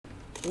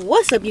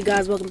What's up, you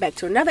guys? Welcome back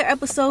to another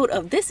episode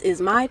of This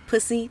Is My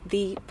Pussy,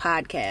 the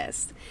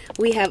podcast.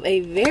 We have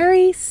a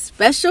very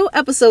special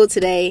episode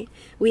today.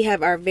 We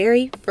have our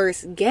very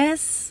first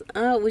guest.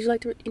 Would you like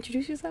to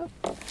introduce yourself?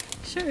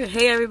 Sure.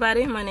 Hey,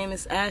 everybody. My name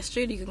is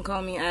Astrid. You can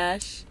call me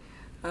Ash.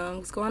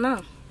 What's going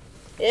on?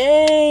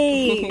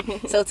 Yay!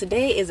 So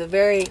today is a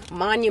very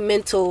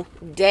monumental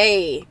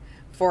day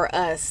for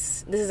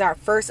us. This is our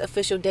first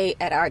official day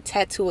at our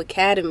tattoo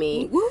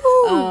academy.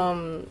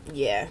 Woo!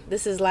 Yeah,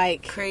 this is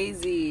like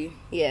crazy.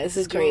 Yeah, this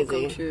is Dream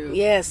crazy. come true.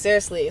 Yeah,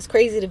 seriously, it's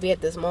crazy to be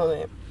at this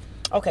moment.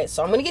 Okay,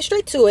 so I'm gonna get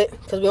straight to it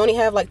because we only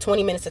have like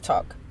 20 minutes to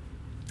talk.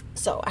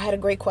 So I had a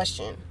great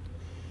question,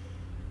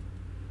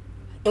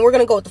 and we're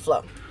gonna go with the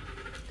flow.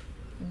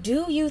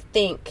 Do you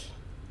think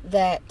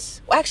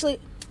that? Well, actually,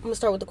 I'm gonna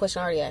start with the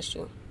question I already asked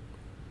you.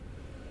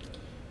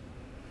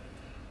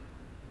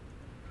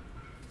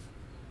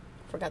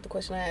 Forgot the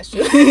question I asked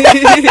you.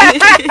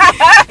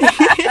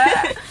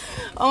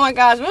 Oh my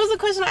gosh, what was the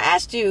question I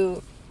asked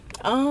you?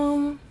 Okay,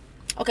 I'm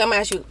gonna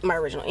ask you my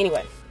original.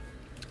 Anyway,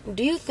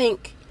 do you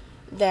think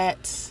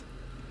that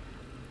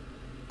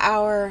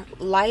our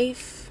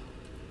life,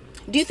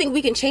 do you think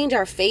we can change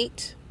our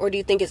fate, or do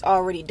you think it's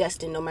already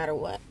destined no matter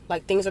what?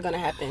 Like, things are gonna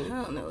happen?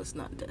 I don't know. It's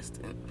not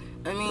destined.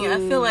 I mean, I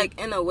feel like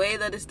in a way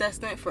that it's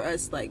destined for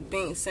us, like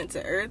being sent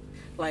to Earth,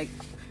 like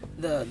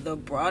the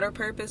broader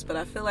purpose. But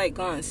I feel like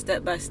going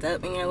step by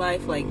step in your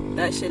life, like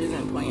that shit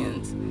isn't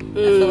planned. I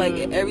feel like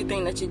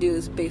everything that you do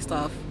is based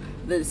off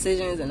the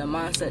decisions and the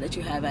mindset that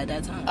you have at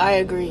that time. I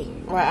agree.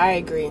 Right, I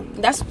agree.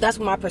 That's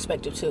my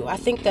perspective too. I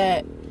think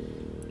that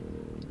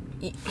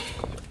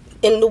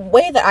in the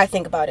way that I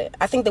think about it,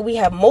 I think that we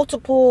have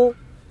multiple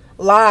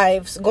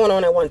lives going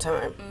on at one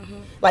time.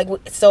 Like,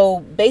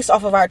 so based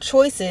off of our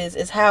choices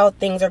is how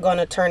things are going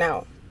to turn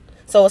out.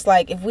 So it's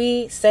like, if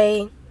we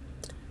say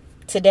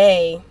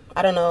today,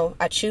 I don't know,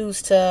 I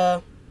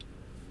don't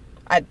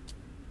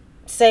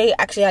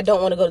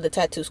want to go to the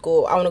tattoo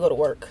school. I want to go to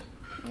work.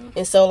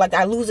 And so, like,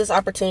 I lose this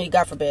opportunity,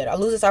 God forbid. I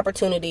lose this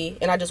opportunity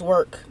and I just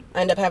work.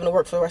 I end up having to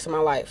work for the rest of my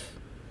life.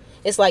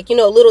 It's like,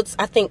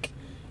 I think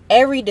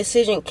every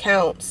decision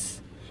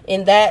counts.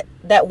 And that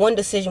one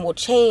decision will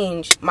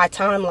change my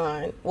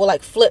timeline. Will,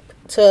 like, flip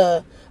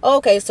to,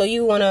 okay, so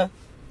you want to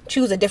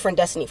choose a different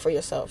destiny for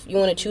yourself. You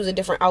want to choose a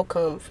different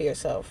outcome for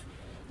yourself.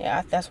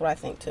 Yeah, that's what I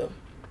think, too.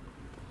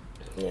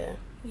 Yeah.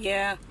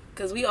 Yeah,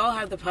 because we all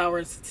have the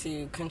powers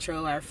to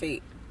control our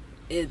fate.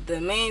 The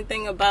main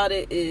thing about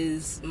it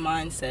is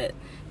mindset.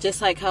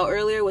 Just like how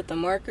earlier with the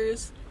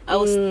markers, I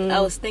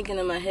was thinking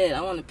in my head,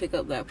 I want to pick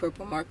up that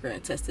purple marker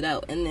and test it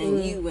out. And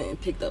then you went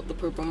and picked up the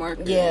purple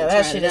marker. Yeah, and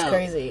that tried shit it is out.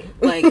 crazy.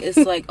 Like, it's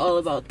like all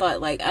about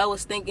thought. Like, I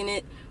was thinking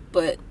it,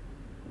 but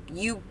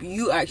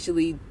you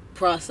actually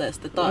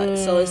processed the thought.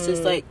 So it's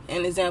just like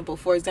an example.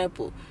 For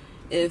example,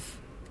 if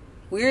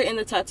we're in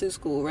the tattoo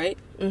school, right?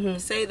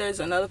 Say there's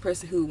another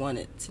person who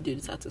wanted to do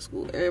the tattoo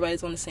school.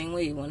 Everybody's on the same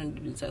way, wanted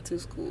to do the tattoo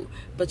school.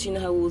 But you know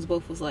how we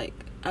was like,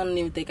 I don't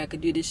even think I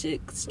could do this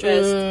shit.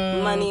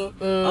 Stress, money,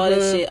 all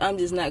that shit. I'm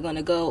just not going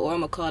to go, or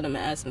I'm going to call them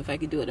and ask them if I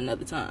could do it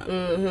another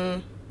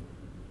time.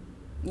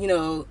 You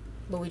know.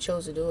 But we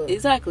chose to do it.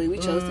 Exactly. We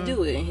chose to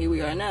do it, and here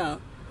we are now.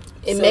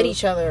 And met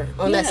each other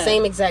on that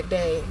same exact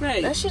day.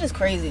 Right. That shit is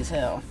crazy as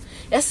hell.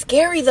 That's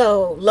scary,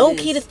 though. Low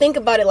key to think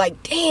about it,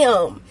 like,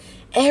 damn.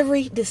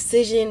 Every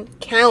decision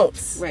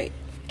counts. Right.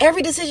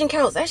 Every decision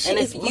counts. That shit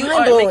is mind-blowing. And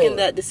if you aren't making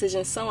that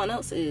decision, someone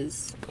else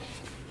is.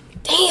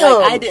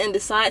 Damn. Like, I didn't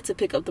decide to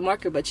pick up the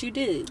marker, but you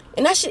did.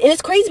 And that shit, and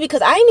it's crazy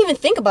because I didn't even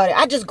think about it.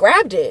 I just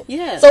grabbed it.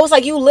 Yeah. So it's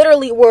like you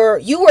literally were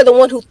the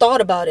one who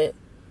thought about it.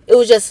 It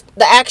was just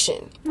the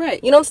action.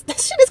 Right. You know, that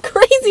shit is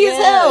crazy as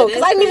hell.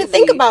 Because I didn't even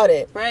think about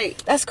it. Right.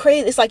 That's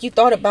crazy. It's like you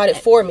thought about it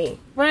for me.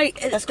 Right.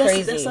 That's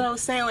crazy. That's what I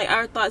was saying. Like,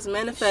 our thoughts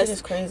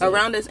manifest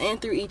around us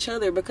and through each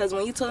other. Because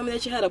when you told me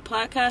that you had a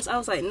podcast, I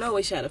was like, no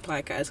way she had a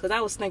podcast. Because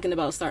I was thinking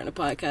about starting a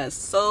podcast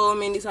so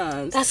many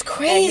times. That's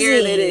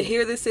crazy. And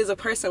here this is a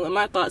person with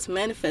my thoughts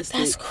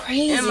manifested. That's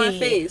crazy. In my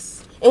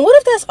face. And what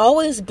if that's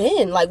always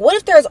been? Like, what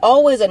if there's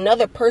always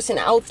another person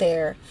out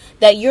there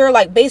that you're,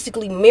 like,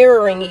 basically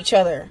mirroring each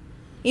other?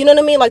 You know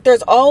what I mean? Like,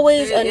 there's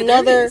always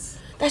another.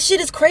 That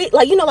shit is crazy.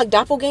 Like, you know, like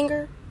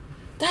doppelgänger?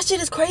 That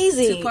shit is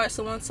crazy. 2 parts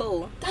of one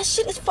soul. That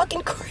shit is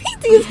fucking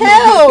crazy as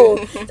hell.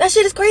 That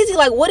shit is crazy.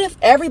 Like, what if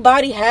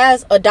everybody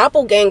has a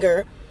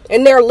doppelganger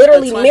and they're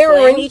literally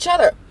mirroring each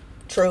other?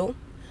 True.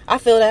 I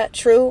feel that.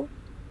 True.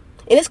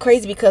 And it's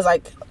crazy because,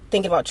 like,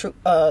 thinking about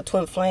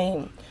twin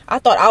flame, I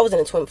thought I was in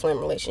a twin flame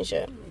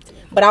relationship.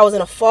 But I was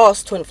in a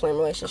false twin flame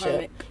relationship.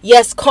 Karmic.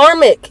 Yes,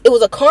 karmic. It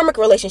was a karmic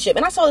relationship.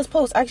 And I saw this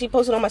post. I actually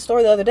posted on my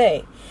story the other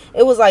day.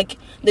 It was like,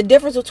 the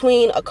difference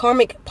between a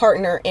karmic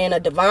partner and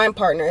a divine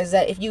partner is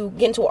that if you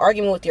get into an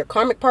argument with your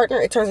karmic partner,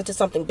 it turns into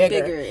something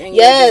bigger. And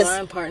yes. Your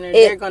divine partner,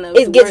 they're gonna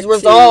it gets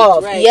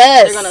resolved. Right.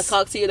 Yes. They're going to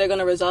talk to you. They're going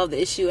to resolve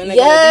the issue. And they're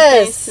going to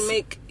do things to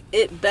make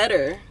it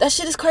better. That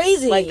shit is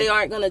crazy. Like, they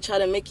aren't going to try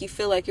to make you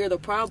feel like you're the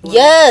problem.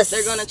 Yes.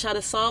 They're going to try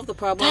to solve the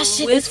problem that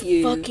shit with is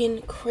you.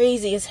 Fucking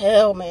crazy as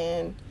hell,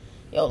 man.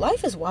 Yo,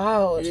 life is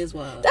wild. It is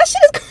wild. That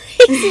shit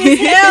is crazy as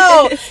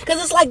hell.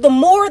 Because it's like the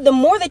more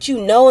that you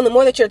know and the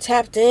more that you're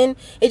tapped in,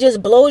 it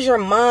just blows your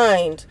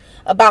mind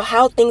about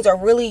how things are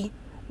really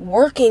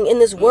working in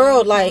this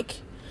world.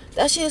 Like,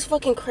 that shit is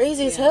fucking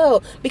crazy as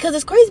hell. Because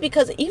it's crazy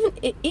because even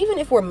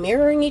if we're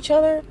mirroring each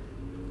other,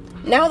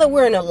 now that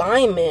we're in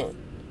alignment,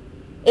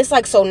 it's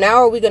like, so now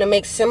are we going to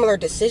make similar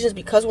decisions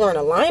because we're in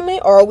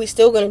alignment? Or are we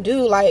still going to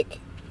do like,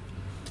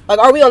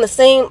 are we on the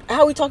same,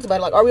 how we talked about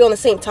it, like, are we on the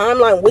same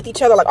timeline with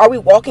each other? Like, are we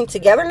walking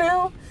together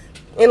now?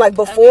 And like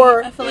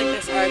before. I feel like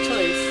that's our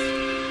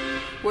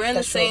choice. We're in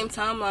the same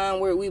timeline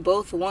where we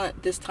both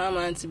want this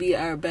timeline to be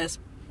our best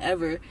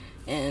ever.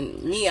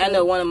 And me, I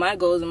know one of my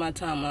goals in my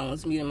timeline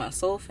was meeting my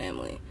soul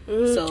family.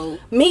 So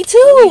me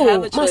too. We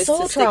have a choice to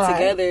stick tribe.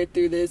 together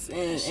through this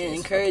and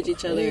encourage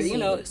each other, you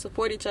know,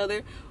 support each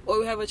other. Or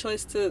we have a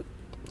choice to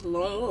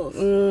lone wolf.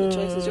 The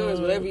choice is yours.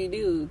 Whatever you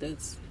do,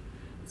 it's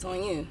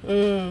on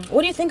you.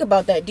 What do you think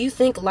about that? Do you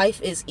think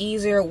life is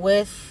easier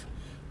with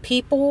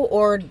people,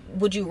 or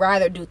would you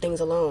rather do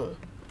things alone?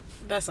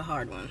 That's a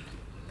hard one,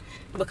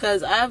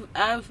 because I've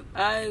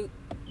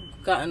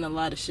gotten a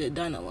lot of shit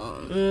done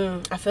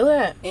alone. I feel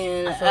that,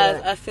 and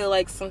I feel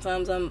like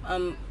sometimes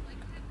I'm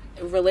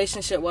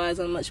relationship wise,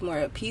 I'm much more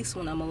at peace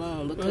when I'm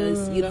alone,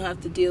 because you don't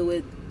have to deal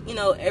with, you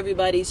know,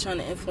 everybody's trying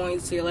to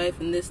influence your life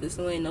and this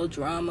and ain't no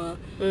drama.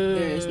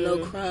 There is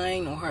no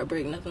crying, no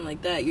heartbreak, nothing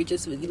like that. You're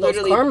just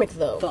literally karmic,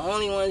 though. The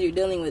only ones you're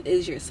dealing with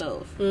is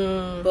yourself.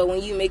 But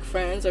when you make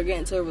friends or get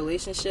into a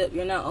relationship,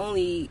 you're not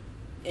only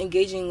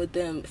engaging with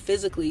them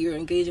physically, you're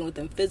engaging with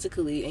them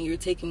physically, and you're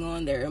taking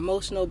on their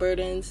emotional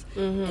burdens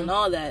and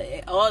all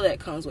that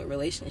comes with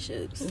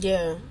relationships.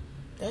 Yeah,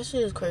 that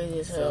shit is crazy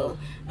as hell. So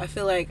I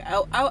feel like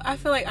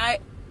I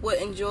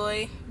would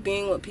enjoy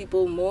being with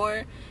people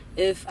more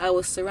if I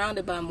was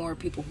surrounded by more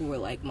people who were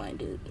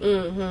like-minded.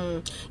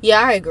 Yeah,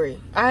 I agree.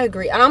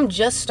 And I'm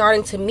just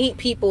starting to meet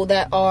people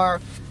that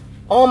are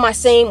on my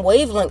same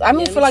wavelength. I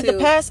mean, for like the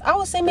past, I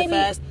would say maybe the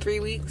past 3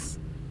 weeks.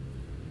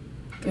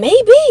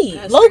 Maybe.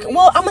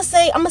 Well, I'm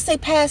gonna say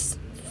past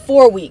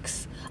 4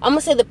 weeks. I'm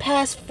gonna say the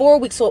past 4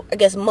 weeks, so I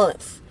guess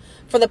month.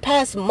 For the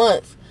past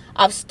month,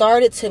 I've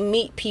started to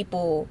meet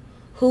people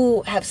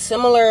who have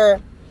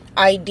similar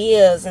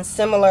ideas and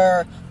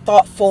similar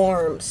thought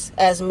forms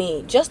as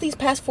me. Just these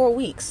past 4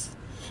 weeks.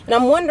 And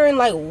I'm wondering,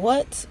 like,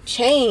 what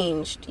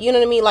changed? You know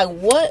what I mean? Like,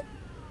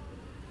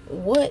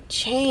 what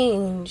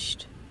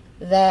changed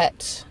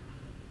that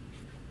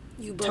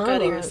you broke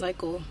out of your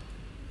cycle?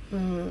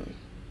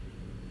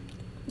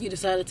 You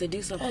decided to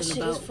do something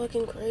about is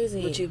fucking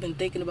crazy. What you've been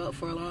thinking about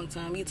for a long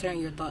time. You turn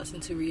your thoughts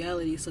into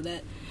reality, so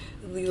that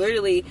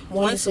literally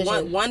one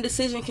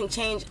decision can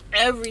change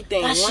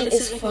everything. One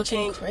decision can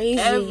change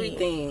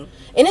everything.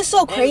 And it's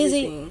so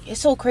crazy. Everything. It's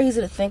so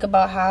crazy to think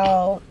about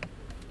how.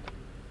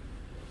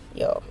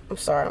 Yo, I'm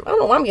sorry. I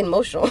don't know why I'm getting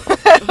emotional.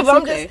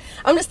 But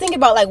I'm just thinking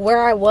about like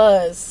where I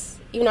was.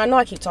 Even though I know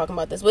I keep talking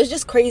about this, but it's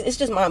just crazy. It's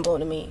just mind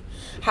blowing to me.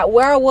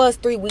 Where I was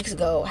 3 weeks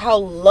ago, how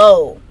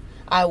low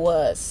I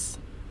was.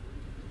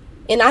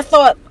 And I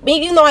thought,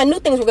 even though I knew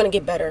things were going to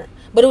get better,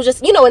 but it was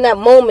just, you know, in that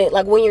moment,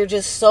 like when you're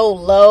just so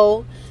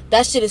low,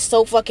 that shit is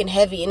so fucking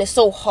heavy. And it's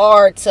so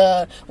hard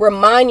to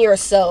remind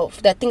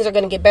yourself that things are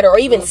going to get better or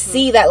even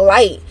see that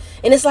light.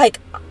 And it's like,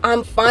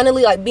 I'm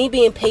finally, like, me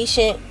being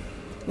patient,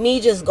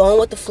 me just going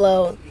with the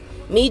flow,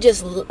 me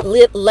just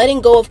letting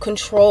go of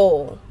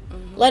control.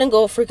 Letting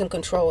go of freaking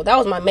control. That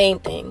was my main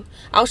thing.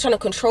 I was trying to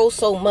control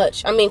so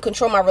much. I mean,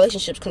 control my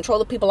relationships, control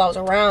the people I was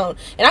around.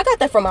 And I got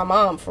that from my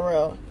mom, for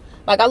real.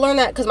 Like, I learned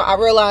that because I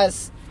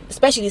realized,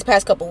 especially these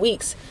past couple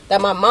weeks,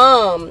 that my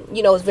mom,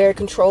 you know, is very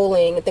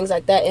controlling and things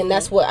like that. And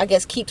that's what, I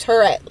guess, keeps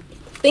her at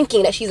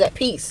thinking that she's at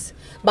peace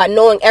by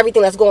knowing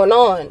everything that's going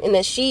on. And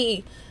then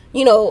she,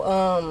 you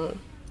know,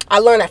 I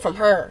learned that from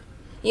her,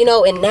 you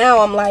know. And now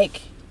I'm,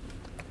 like,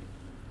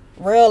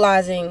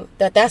 realizing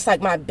that that's,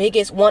 like,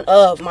 one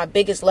of my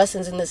biggest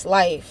lessons in this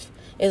life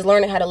is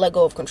learning how to let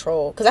go of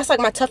control. Because that's, like,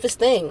 my toughest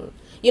thing.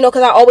 You know,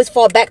 because I always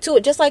fall back to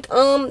it. Just like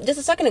just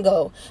a second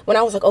ago when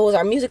I was like, oh, is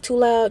our music too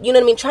loud? You know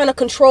what I mean? Trying to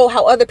control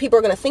how other people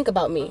are going to think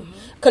about me.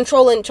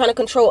 Trying to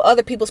control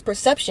other people's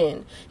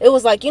perception. It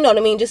was like, you know what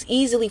I mean? Just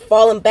easily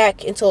falling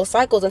back into those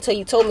cycles until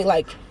you told me,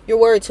 like, you're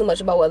worried too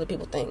much about what other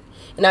people think.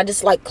 And I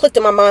just, like, clicked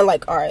in my mind,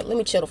 like, all right, let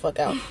me chill the fuck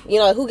out. You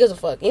know, like, who gives a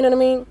fuck? You know what I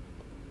mean?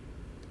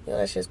 Yeah,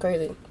 that shit's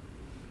crazy.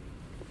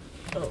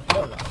 Oh,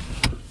 hell no.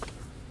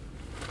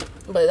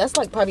 But that's,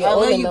 like, probably an omen,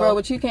 though. I love you, bro,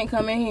 but you can't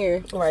come in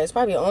here. Right, it's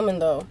probably an omen,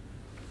 though.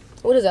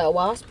 What is that, a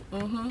wasp?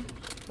 Yeah,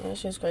 that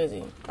shit's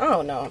crazy. I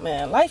don't know,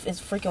 man. Life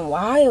is freaking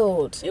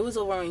wild. It was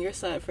over on your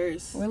side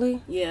first.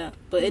 Really? Yeah,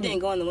 but it didn't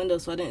go in the window,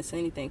 so I didn't say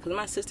anything. Because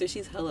my sister,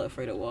 she's hella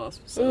afraid of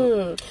wasps.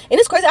 So. And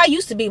it's crazy. I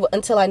used to be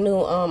until I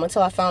knew,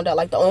 until I found out,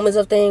 like, the omens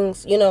of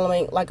things. You know what I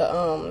mean? Like,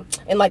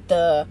 and, like,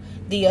 the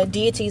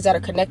deities that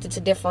are connected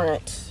to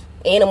different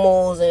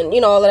animals and, you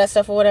know, all of that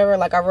stuff or whatever.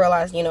 Like, I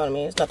realized, you know what I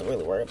mean? It's nothing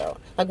really worried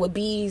about. Like, with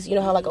bees, you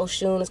know how, like,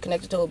 Oshun is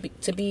connected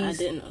to bees? I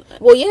didn't know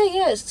that. Well,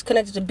 yeah, it's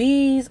connected to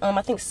bees.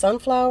 I think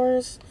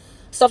sunflowers.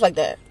 stuff like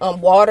that.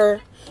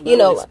 Water. You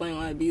know, explain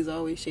why B's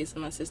always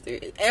chasing my sister.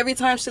 Every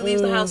time she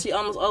leaves the house, she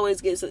almost always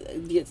gets the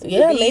bees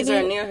maybe.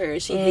 are near her.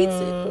 She hates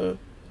it.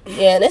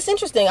 Yeah, and it's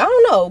interesting. I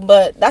don't know,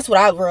 but that's what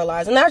I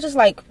realized, and I was just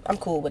like, I'm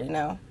cool with it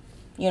now.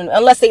 You know,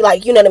 unless they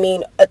like, you know what I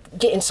mean,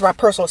 get into my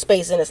personal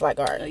space, and it's like,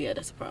 all right. Oh yeah,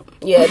 that's a problem.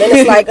 Yeah, then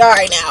it's like, all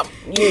right, now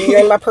you're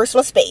in my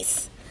personal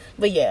space.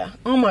 But yeah,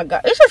 oh my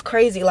god, it's just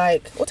crazy.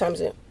 Like, what time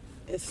is it?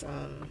 It's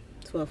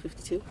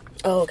 12:52.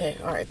 Oh, okay,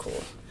 all right,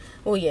 cool.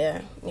 Well,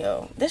 yeah,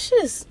 this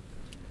shit is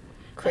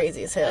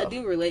crazy as hell. I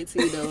do relate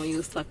to you though when you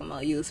was talking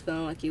about you was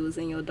feeling like you was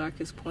in your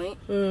darkest point,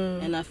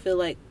 and I feel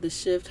like the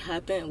shift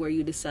happened where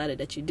you decided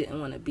that you didn't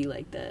want to be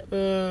like that.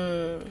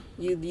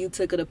 You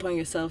took it upon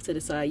yourself to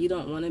decide you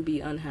don't want to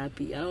be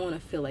unhappy. I don't want to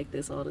feel like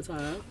this all the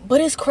time.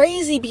 But it's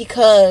crazy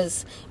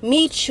because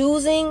me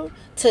choosing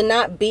to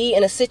not be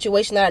in a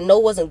situation that I know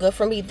wasn't good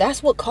for me,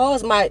 that's what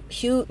caused my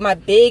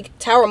big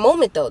tower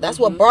moment though. That's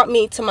what brought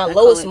me to my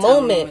lowest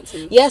moment.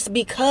 Yes,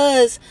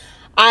 because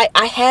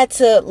I had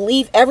to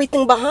leave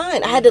everything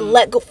behind. I had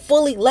to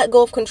fully let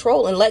go of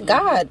control and let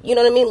God, you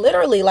know what I mean?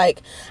 Literally,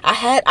 like, I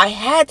had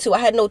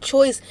no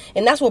choice.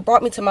 And that's what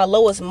brought me to my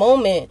lowest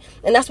moment.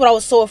 And that's what I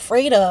was so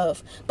afraid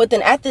of. But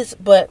then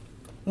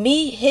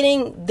me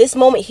hitting this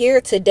moment here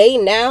today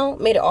now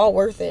made it all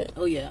worth it.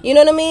 Oh, yeah. You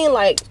know what I mean?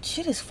 Like,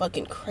 shit is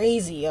fucking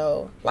crazy,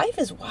 yo. Life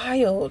is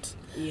wild.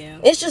 Yeah.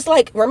 It's just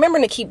like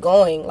remembering to keep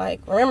going,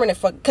 like remembering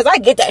to because I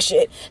get that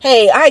shit.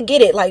 Hey, I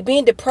get it. Like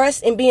being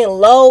depressed and being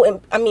low, and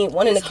I mean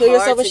wanting to kill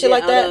yourself and shit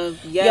like that.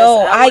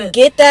 Yes, I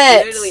get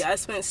that. Literally, I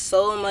spent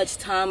so much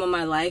time of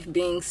my life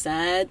being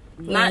sad.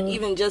 Not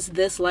even just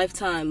this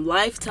lifetime,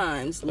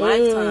 lifetimes, and I've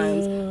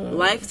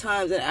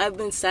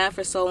been sad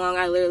for so long.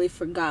 I literally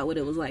forgot what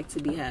it was like to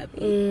be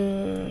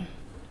happy.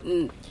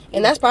 And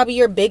that's probably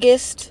your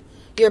biggest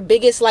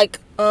like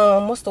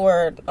what's the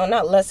word?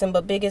 Not lesson,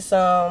 but biggest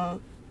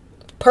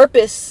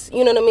purpose,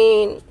 you know what I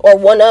mean, or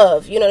one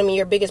of, you know what I mean,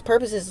 your biggest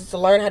purpose is to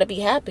learn how to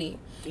be happy.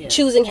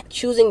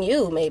 Choosing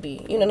you,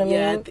 maybe, you know what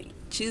I mean.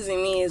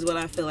 Choosing me is what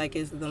I feel like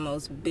is the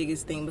most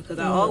biggest thing, because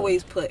I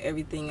always put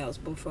everything else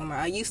before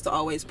I used to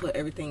always put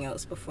everything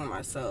else before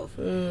myself.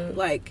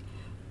 Like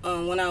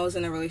when I was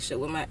in a relationship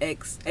with my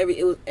ex,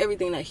 it was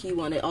everything that he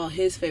wanted, all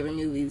his favorite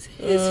movies,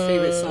 his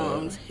favorite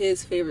songs,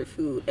 his favorite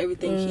food,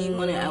 everything he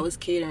wanted, I was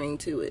catering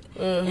to it.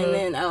 And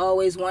then I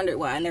always wondered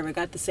why I never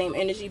got the same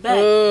energy back.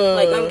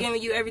 Like, I'm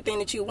giving you everything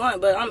that you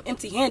want, but I'm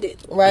empty-handed.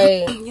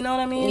 Right. You know what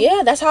I mean?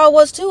 Yeah, that's how it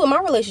was too in my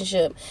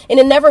relationship.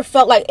 And it never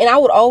felt like, and I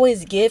would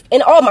always give,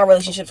 in all my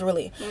relationships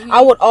really,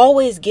 I would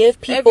always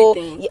give people,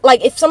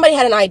 like if somebody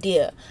had an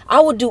idea, I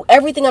would do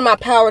everything in my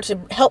power to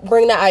help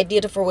bring that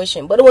idea to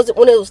fruition. But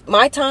when it was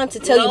my time to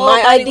tell you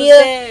my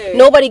idea,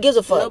 nobody gives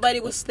a fuck. Nobody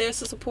was there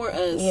to support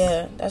us.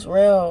 Yeah, that's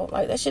real.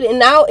 Like that shit. And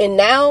now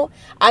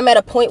I'm at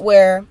a point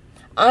where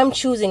I'm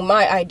choosing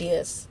my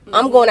ideas.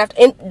 I'm going after,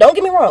 and don't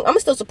get me wrong, I'm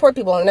gonna still support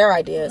people on their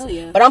ideas,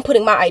 but I'm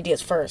putting my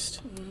ideas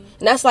first.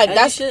 And that's like,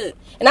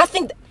 and I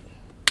think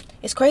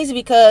it's crazy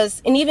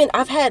because, and even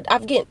I've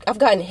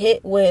gotten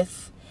hit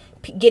with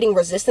getting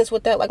resistance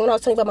with that. Like when I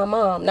was telling you about my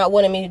mom not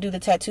wanting me to do the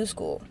tattoo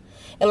school.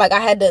 And, like,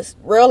 I had to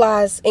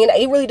realize, and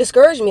it really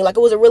discouraged me. Like, it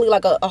was really,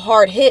 like, a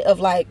hard hit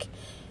of, like,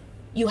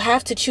 you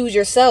have to choose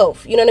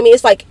yourself. You know what I mean?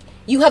 It's like,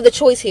 you have the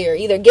choice here.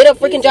 Either get a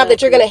freaking job that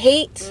you're going to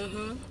hate,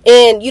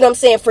 and, you know what I'm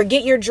saying,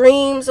 forget your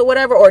dreams or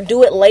whatever, or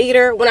do it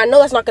later. When I know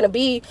that's not going to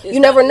be, you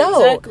never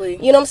know. Exactly.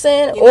 You know what I'm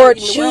saying? Or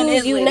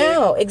choose you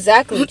now.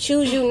 Exactly.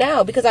 Choose you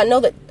now. Because I know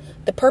that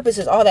the purpose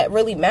is all that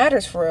really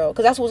matters for real.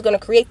 Because that's what's going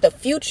to create the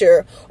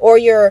future or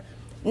your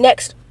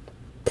next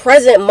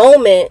present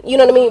moment, you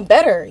know what I mean,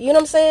 better, you know what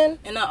I'm saying?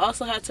 And I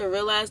also had to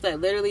realize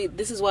that literally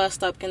this is why I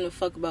stopped giving a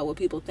fuck about what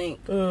people think.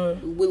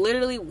 We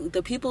literally,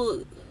 the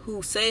people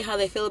who say how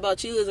they feel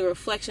about you is a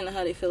reflection of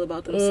how they feel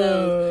about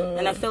themselves.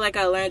 And I feel like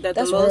I learned that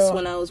the most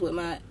when I was with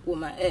my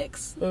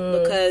ex,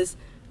 because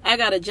I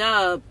got a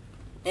job,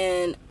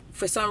 and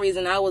for some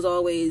reason I was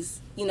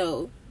always, you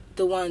know,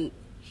 the one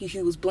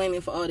he was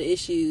blaming for all the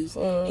issues.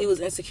 He was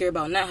insecure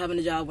about not having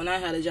a job when I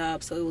had a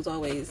job, so it was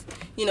always,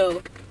 you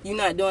know, you're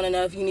not doing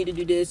enough, you need to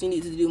do this, you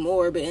need to do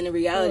more. But in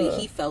reality,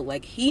 he felt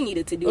like he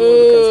needed to do more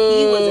because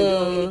he wasn't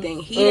doing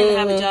anything. He didn't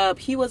have a job,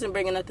 he wasn't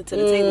bringing nothing to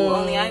the table,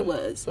 only I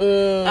was.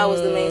 I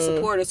was the main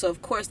supporter, so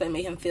of course that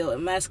made him feel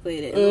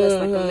emasculated and less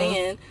like a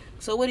man.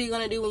 So what are you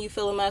going to do when you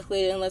feel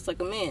emasculated and less like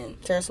a man?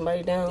 Tear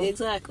somebody down.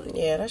 Exactly.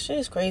 Yeah, that shit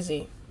is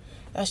crazy.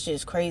 That shit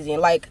is crazy.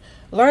 And, like,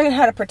 learning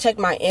how to protect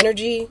my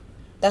energy,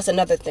 that's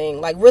another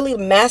thing. Like, really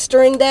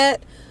mastering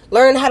that.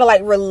 Learn how to,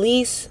 like,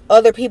 release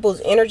other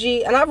people's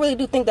energy. And I really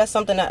do think that's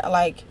something that,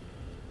 like,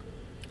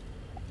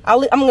 I'm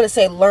going to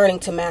say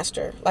learning to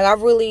master. Like,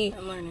 I'm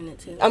learning it,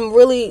 too. I'm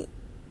really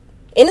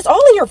And it's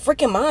all in your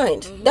freaking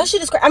mind. That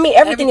shit is crazy. I mean,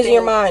 everything is in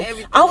your mind.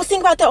 I was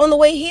thinking about that on the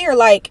way here.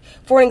 Like,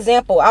 for an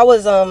example, I'll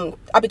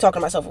be talking to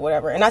myself or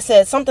whatever, and I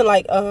said something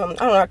like, I don't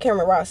know, I can't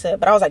remember what I said,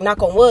 but I was like,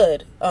 knock on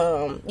wood.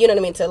 You know what I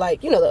mean? To like,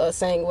 the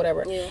saying,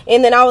 whatever. Yeah.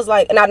 And then I was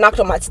like, and I knocked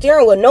on my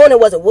steering wheel, knowing it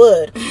wasn't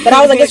wood. But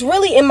I was like, it's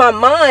really in my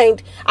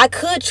mind. I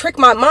could trick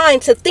my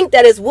mind to think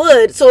that it's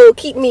wood, so it'll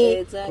keep me,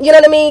 you know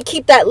what I mean?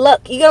 Keep that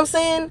luck. You know what I'm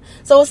saying?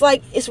 So it's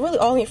like, it's really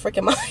all in your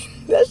freaking mind.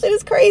 That shit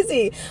is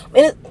crazy.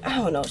 And I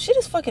don't know. Shit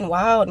is fucking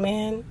wild,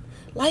 man.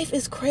 Life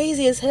is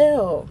crazy as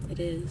hell.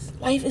 It is.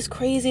 Life is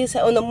crazy as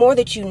hell. And the more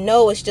that you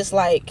know, it's just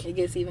like... It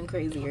gets even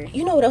crazier.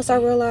 You know what else I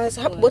realized?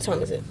 What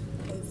time is it?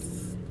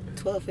 It's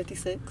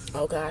 12:56.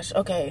 Oh, gosh.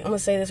 Okay. I'm going to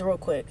say this real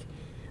quick.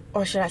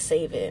 Or should I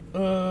save it? We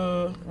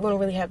don't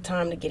really have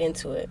time to get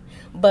into it.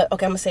 But,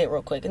 okay, I'm going to say it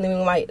real quick. And then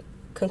we might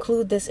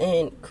conclude this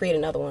and create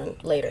another one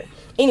later.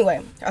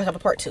 Anyway, I'll have a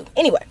part 2.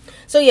 Anyway.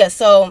 So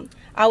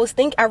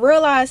I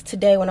realized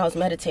today when I was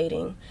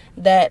meditating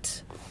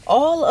that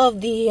all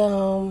of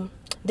the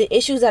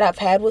issues that I've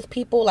had with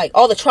people, like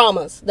all the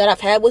traumas that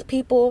I've had with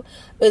people,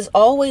 is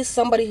always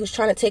somebody who's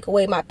trying to take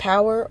away my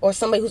power, or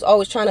somebody who's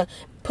always trying to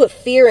put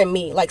fear in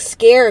me, like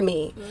scare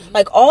me. Mm-hmm.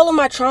 Like all of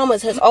my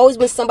traumas has always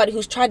been somebody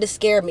who's tried to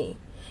scare me.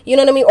 You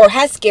know what I mean? Or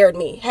has scared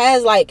me.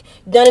 Has like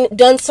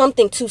done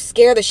something to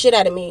scare the shit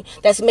out of me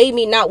that's made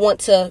me not want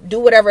to do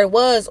whatever it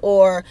was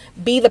or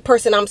be the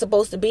person I'm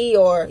supposed to be,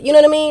 or you know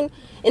what I mean?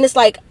 And it's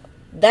like,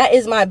 that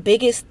is my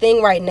biggest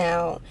thing right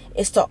now,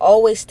 is to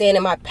always stand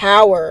in my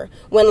power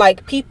when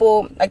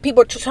people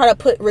try to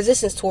put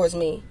resistance towards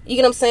me. You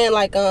get what I'm saying?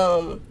 Like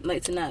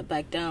to not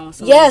back down.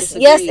 Yes,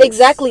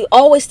 exactly.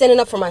 Always standing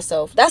up for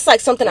myself. That's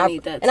like something I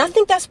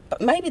think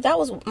that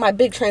was my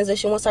big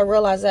transition once I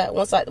realized that.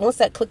 Once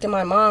that clicked in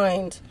my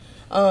mind,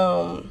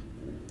 that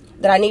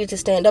I needed to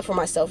stand up for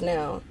myself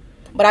now.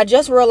 But I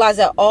just realized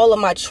that all of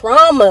my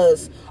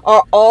traumas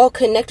are all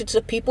connected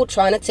to people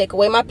trying to take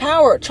away my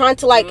power, trying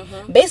to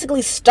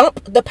basically stump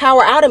the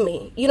power out of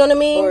me. You know what I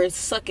mean? Or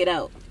suck it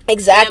out.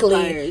 Exactly.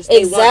 Vampires.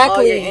 They want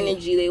all your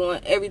energy. They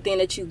want everything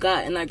that you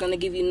got, and they're going to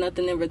give you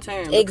nothing in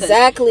return.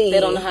 Exactly. They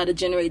don't know how to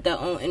generate their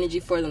own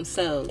energy for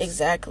themselves.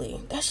 Exactly.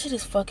 That shit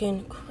is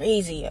fucking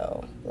crazy,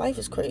 yo. Life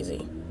is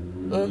crazy.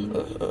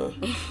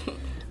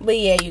 But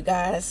yeah, you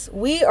guys,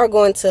 we are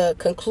going to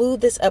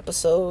conclude this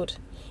episode.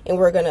 And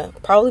we're going to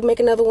probably make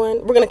another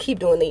one. We're going to keep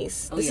doing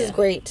these. This is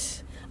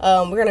great.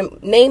 We're going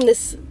to name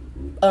this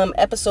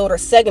episode or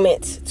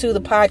segment to the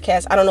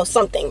podcast. I don't know,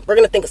 something. We're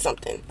going to think of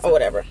something or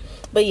whatever.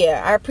 But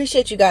yeah, I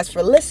appreciate you guys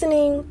for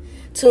listening.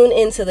 Tune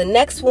into the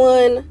next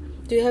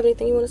one. Do you have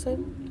anything you want to say?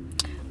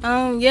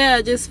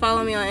 Yeah, just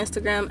follow me on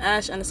Instagram,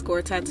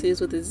 @ash_tattoos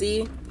with a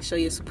Z. Show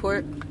your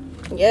support.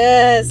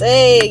 Yes.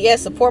 Hey,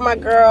 yes, support my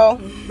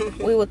girl.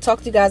 We will talk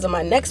to you guys on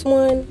my next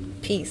one.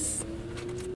 Peace.